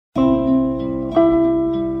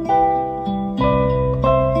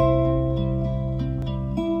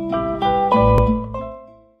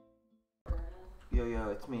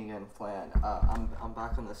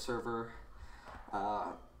this server.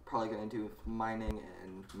 Probably gonna do mining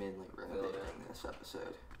and mainly renovating this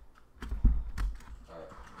episode. Alright.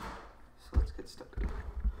 So let's get started.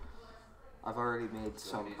 I've already made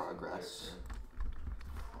some progress.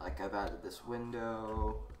 Like I've added this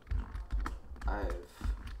window. I've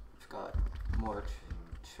got more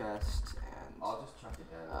chests and I'll just chuck it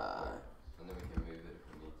down and then we can move it if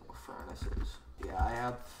we need to. Furnaces.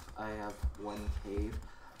 Yeah, I have one cave.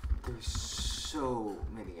 There's so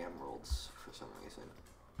many emeralds for some reason.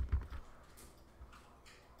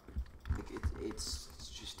 Like it's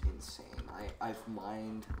just insane. I've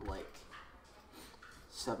mined like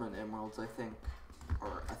 7 emeralds, I think.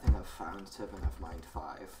 Or I think I've found 7, I've mined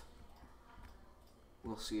 5.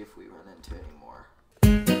 We'll see if we run into any more.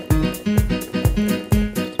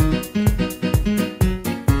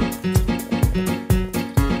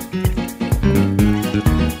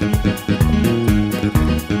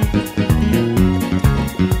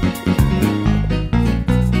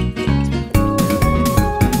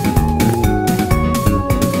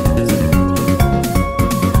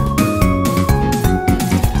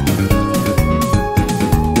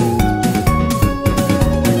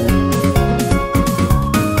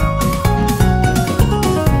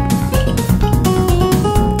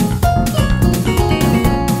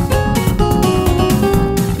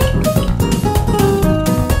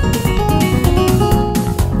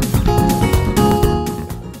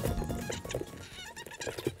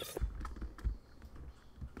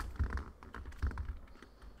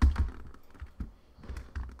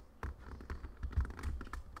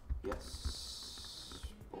 Yes,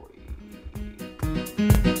 boy.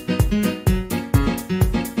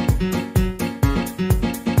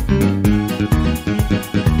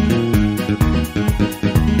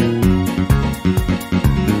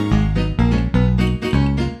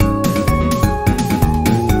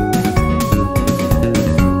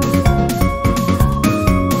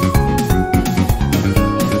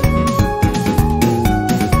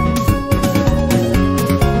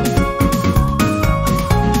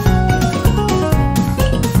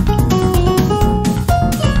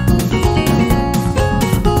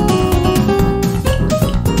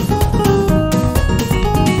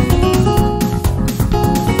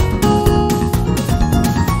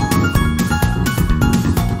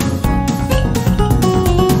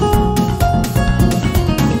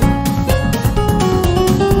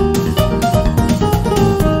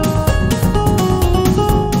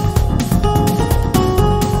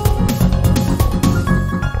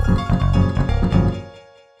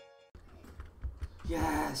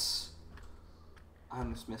 Yes! I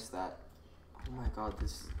almost missed that. Oh my god,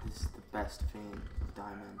 this is the best vein of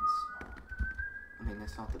diamonds. I mean,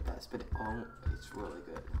 it's not the best, but it's really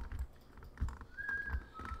good.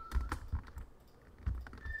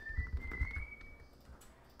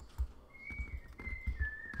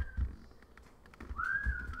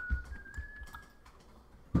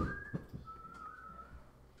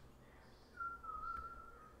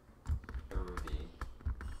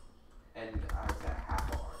 And I was at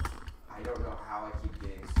half a heart. I don't know how I keep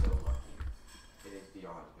getting so lucky. It is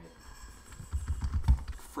beyond me.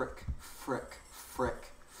 Frick.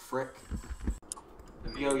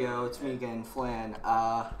 Yo, it's me again, Flann.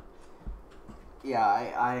 Yeah,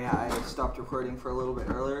 I stopped recording for a little bit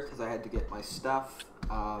earlier because I had to get my stuff.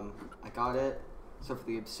 I got it, except for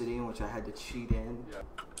the obsidian, which I had to cheat in.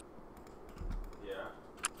 Yeah.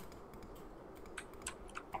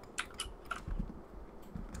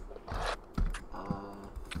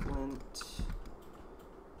 Flint.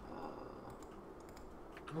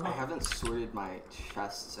 I haven't sorted my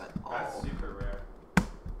chests at all. That's super rare.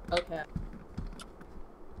 Okay.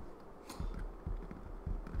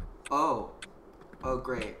 Oh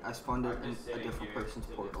great, I spawned in a different person's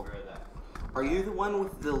portal. Are you the one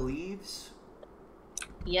with the leaves?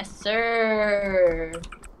 Yes, sir.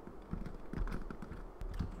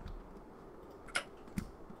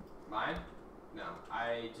 Mine? No.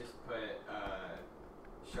 I just put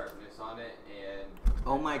sharpness on it and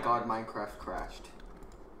Oh my god, Minecraft crashed.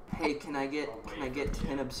 Hey, can I get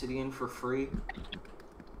 10 obsidian for free?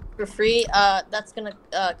 For free? That's gonna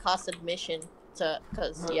cost admission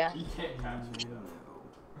cause yeah. You can't catch me though.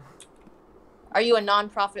 Are you a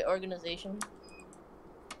non-profit organization?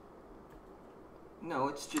 No,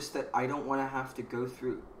 it's just that I don't want to have to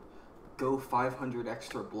go 500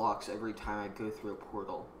 extra blocks every time I go through a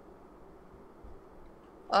portal.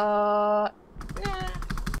 Nah.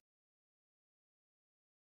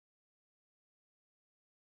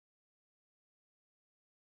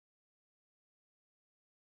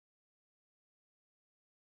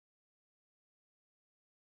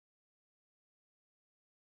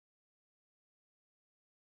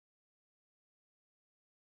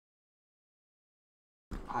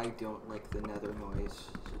 I don't like the nether noise.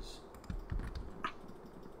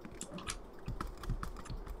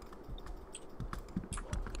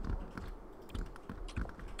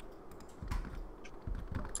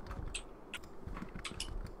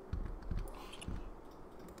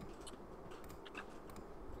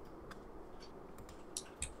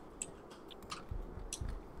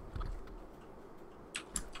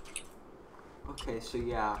 Okay, so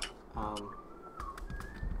yeah,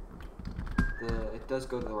 it does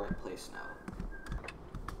go to the right place now.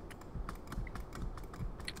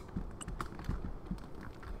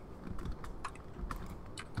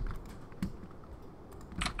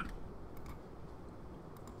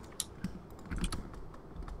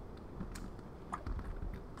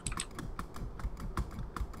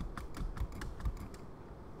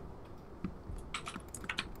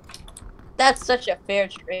 That's such a fair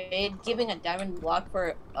trade. Giving a diamond block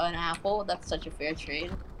for an apple, that's such a fair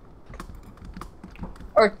trade.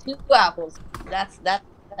 Or 2 apples. That's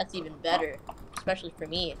even better. Especially for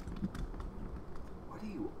me. What are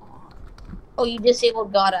you on? Oh, you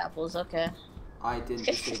disabled god apples, okay. I didn't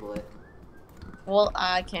disable it. Well,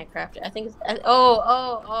 I can't craft it. I think it's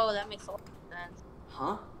oh, that makes a lot of sense.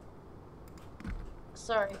 Huh?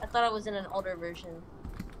 Sorry, I thought I was in an older version.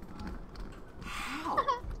 How?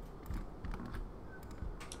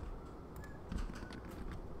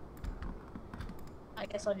 I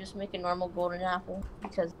guess I'll just make a normal golden apple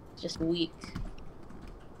because it's just weak.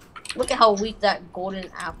 Look at how weak that golden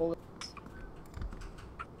apple is.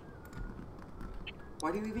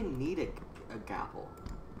 Why do you even need a gapple?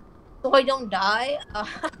 So I don't die?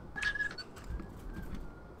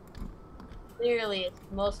 Clearly, it's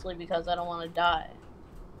mostly because I don't want to die.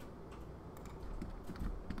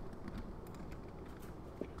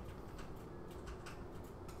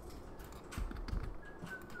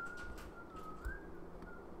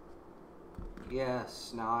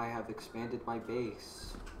 Yes, now I have expanded my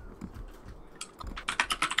base.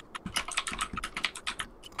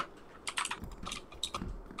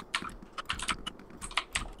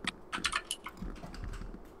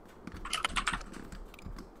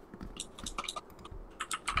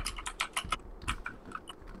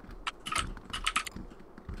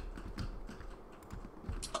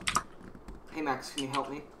 Hey Max, can you help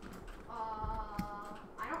me?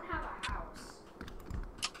 I don't have a house.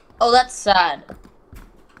 Oh, that's sad.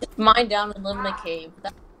 Just mine down and live in a cave.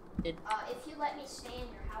 That's If you let me stay in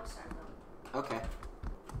your house, I will. Okay.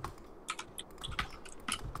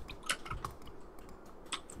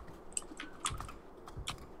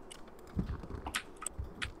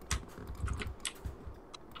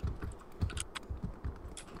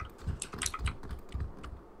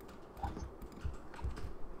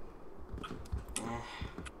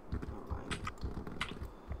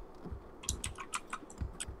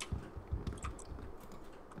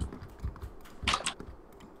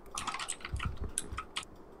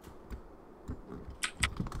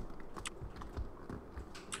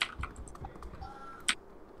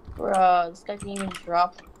 Bruh, this guy can even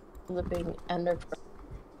drop flipping ender.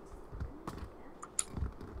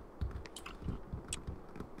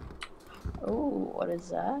 Oh, what is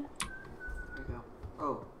that? There you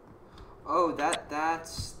go. Oh,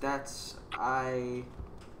 that's I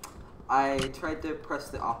tried to press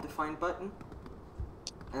the Optifine button,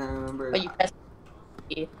 and I remember Oh, you press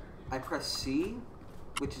E. I pressed C,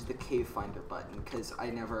 which is the cave finder button, because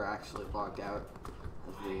I never actually logged out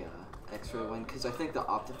of the X-ray one, because I think the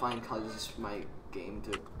Optifine causes my game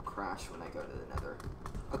to crash when I go to the Nether.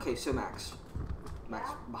 Okay, so Max,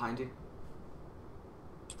 behind you.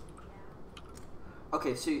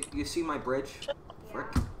 Okay, so you see my bridge?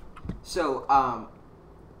 Frick. So,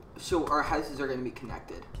 so our houses are gonna be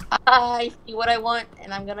connected. I see what I want,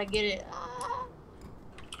 and I'm gonna get it.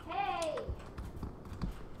 Hey!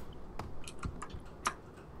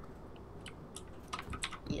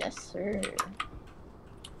 Yes, sir.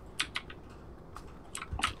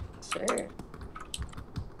 Sir.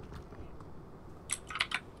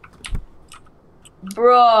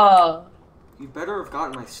 Bruh. You better have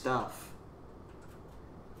gotten my stuff.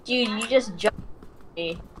 Dude, you just jumped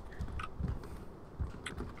me.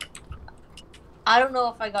 I don't know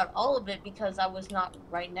if I got all of it because I was not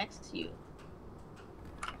right next to you.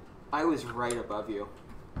 I was right above you.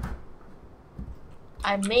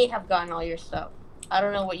 I may have gotten all your stuff. I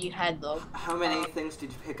don't know what you had though. How many things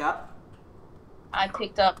did you pick up? I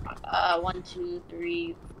picked up 1, 2,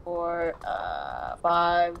 3, 4,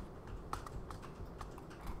 5.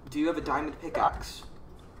 Do you have a diamond pickaxe?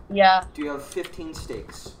 Yeah, Do you have 15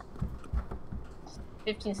 stakes?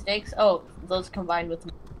 15 steaks. Oh, those combined with.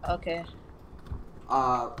 Okay.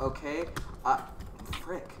 Okay.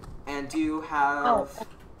 Frick. And do you have... Oh.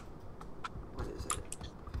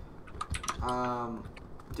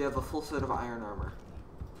 Do you have a full set of iron armor?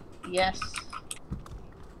 Yes.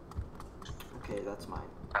 Okay, that's mine.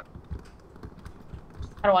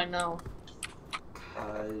 How do I know?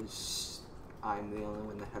 Because I'm the only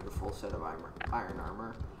one that had a full set of iron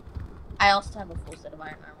armor. I also have a full set of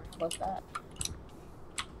iron armor. How about that?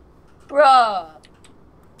 Bruh!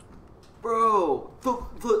 Bro,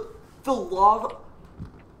 the lava.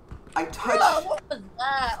 I touched. Bruh, what was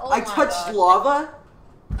that? Oh I my touched gosh. lava.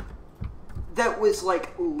 That was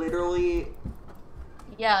like literally.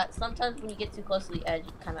 Yeah, sometimes when you get too close to the edge,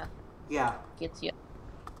 it kind of Yeah, gets you.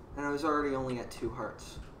 and I was already only at 2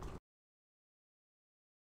 hearts.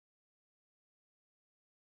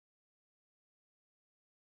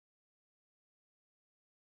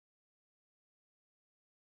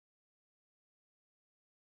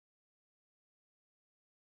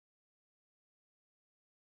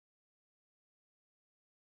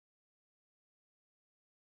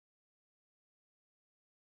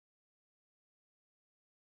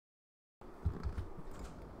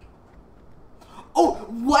 Oh,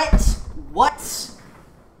 what? What?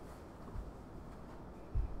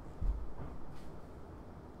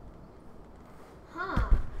 Huh.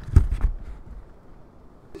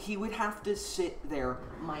 He would have to sit there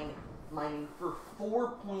mining for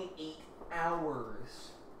 4.8 hours.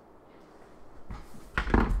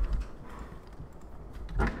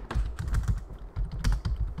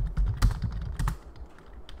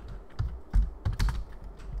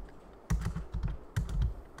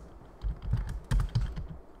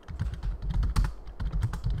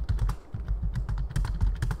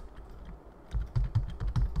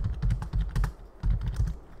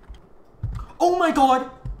 Oh my god!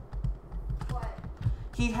 What?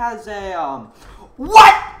 He has a,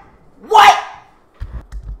 What?! What?!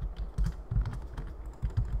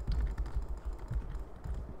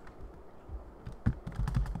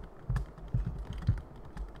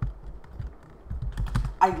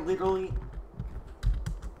 I literally...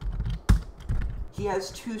 He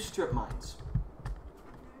has 2 strip mines.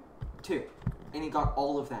 2. And he got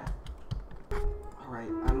all of that. Alright,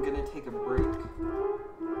 I'm gonna take a break.